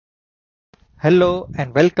Hello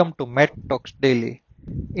and welcome to Med Talks Daily.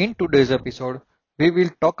 In today's episode, we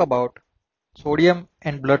will talk about sodium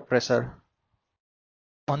and blood pressure.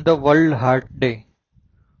 On the World Heart Day,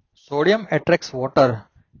 sodium attracts water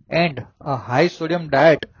and a high sodium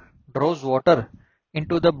diet draws water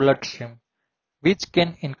into the bloodstream, which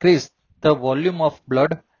can increase the volume of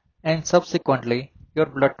blood and subsequently your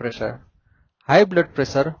blood pressure. High blood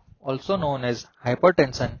pressure, also known as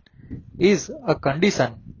hypertension, is a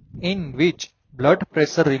condition in which blood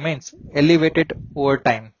pressure remains elevated over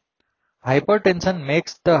time. Hypertension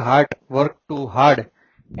makes the heart work too hard,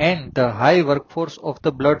 and the high workforce of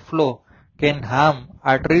the blood flow can harm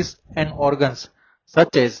arteries and organs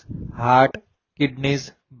such as heart,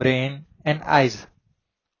 kidneys, brain, and eyes.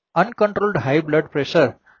 Uncontrolled high blood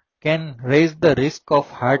pressure can raise the risk of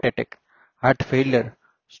heart attack, heart failure,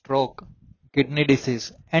 stroke, kidney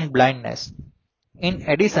disease, and blindness. In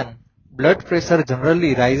addition, blood pressure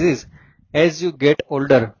generally rises as you get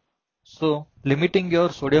older, so limiting your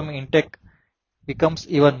sodium intake becomes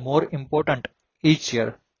even more important each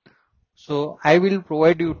year. So, I will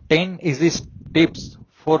provide you 10 easy tips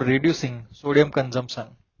for reducing sodium consumption.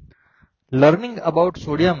 Learning about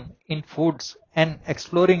sodium in foods and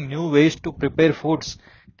exploring new ways to prepare foods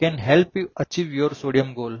can help you achieve your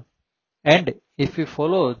sodium goal. And if you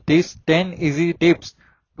follow these 10 easy tips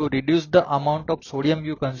to reduce the amount of sodium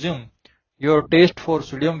you consume, your taste for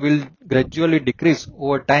sodium will gradually decrease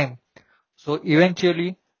over time. So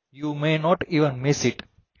eventually you may not even miss it.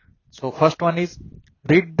 So first one is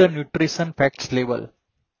read the nutrition facts label.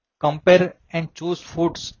 Compare and choose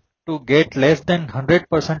foods to get less than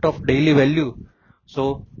 100% of daily value.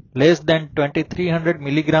 So less than 2300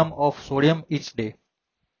 milligram of sodium each day.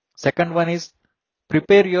 Second one is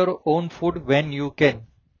prepare your own food when you can.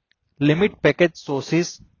 Limit packaged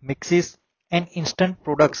sauces, mixes and instant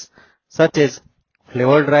products such as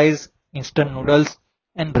flavored rice, instant noodles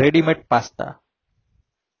and ready-made pasta.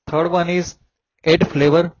 Third one is add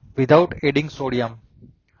flavor without adding sodium.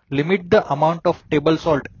 Limit the amount of table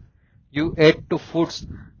salt you add to foods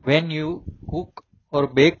when you cook or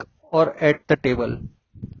bake or at the table.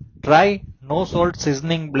 Try no salt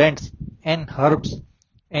seasoning blends and herbs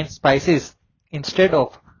and spices instead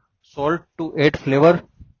of salt to add flavor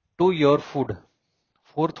to your food.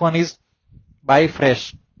 Fourth one is buy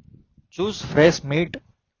fresh. Choose fresh meat,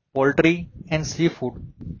 poultry and seafood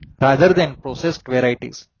rather than processed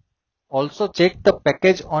varieties. Also check the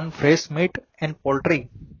package on fresh meat and poultry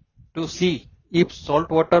to see if salt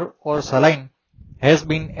water or saline has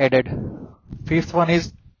been added. Fifth one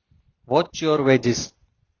is watch your veggies.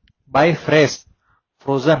 Buy fresh,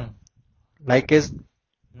 frozen, like as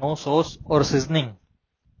no sauce or seasoning,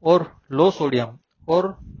 or low sodium,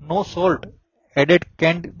 or no salt added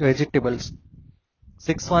canned vegetables.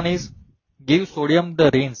 Sixth one is give sodium the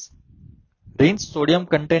rinse. Rinse sodium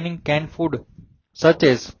containing canned food such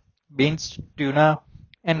as beans, tuna,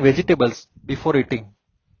 and vegetables before eating.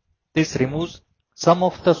 This removes some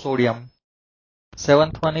of the sodium.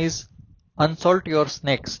 Seventh one is unsalt your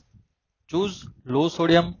snacks. Choose low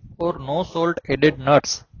sodium or no salt added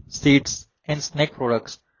nuts, seeds, and snack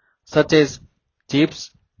products such as chips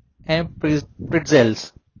and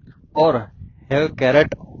pretzels, or have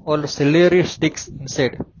carrot or celery sticks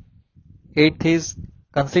instead. Eighth is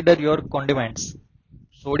consider your condiments.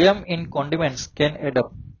 Sodium in condiments can add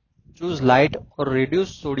up. Choose light or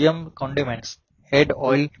reduced sodium condiments. Add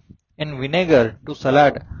oil and vinegar to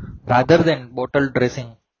salad rather than bottled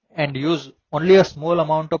dressing, and use only a small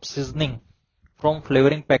amount of seasoning from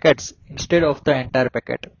flavoring packets instead of the entire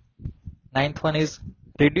packet. Ninth one is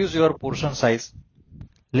reduce your portion size.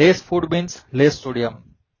 Less food means less sodium.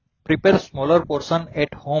 Prepare smaller portion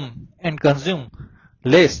at home and consume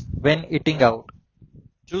less when eating out.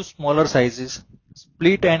 Choose smaller sizes,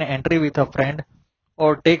 split an entry with a friend,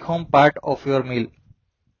 or take home part of your meal.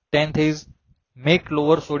 10th is make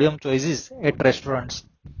lower sodium choices at restaurants.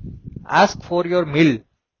 Ask for your meal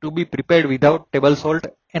to be prepared without table salt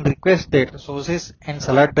and request that sauces and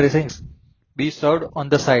salad dressings be served on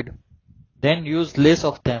the side. Then use less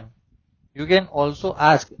of them. You can also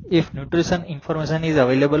ask if nutrition information is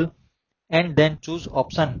available and then choose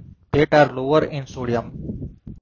options that are lower in sodium.